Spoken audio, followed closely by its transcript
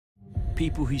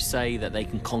People who say that they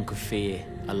can conquer fear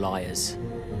are liars.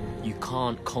 You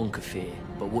can't conquer fear,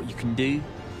 but what you can do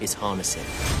is harness it.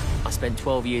 I spent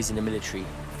 12 years in the military,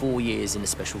 4 years in the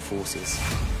Special Forces.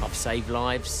 I've saved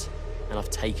lives and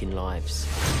I've taken lives.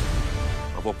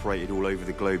 I've operated all over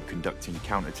the globe conducting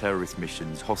counter-terrorist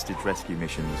missions, hostage rescue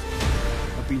missions.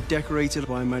 I've been decorated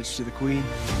by Her Majesty the Queen.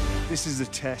 This is a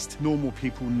test normal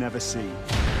people never see.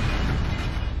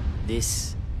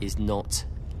 This is not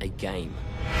a game.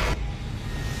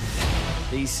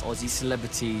 These Aussie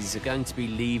celebrities are going to be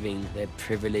leaving their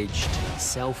privileged,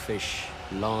 selfish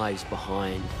lives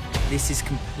behind. This is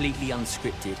completely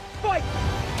unscripted. Fight!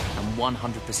 And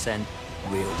 100%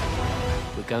 real.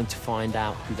 We're going to find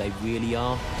out who they really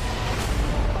are,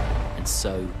 and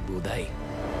so will they.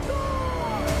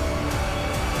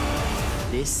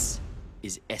 This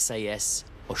is SAS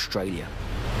Australia.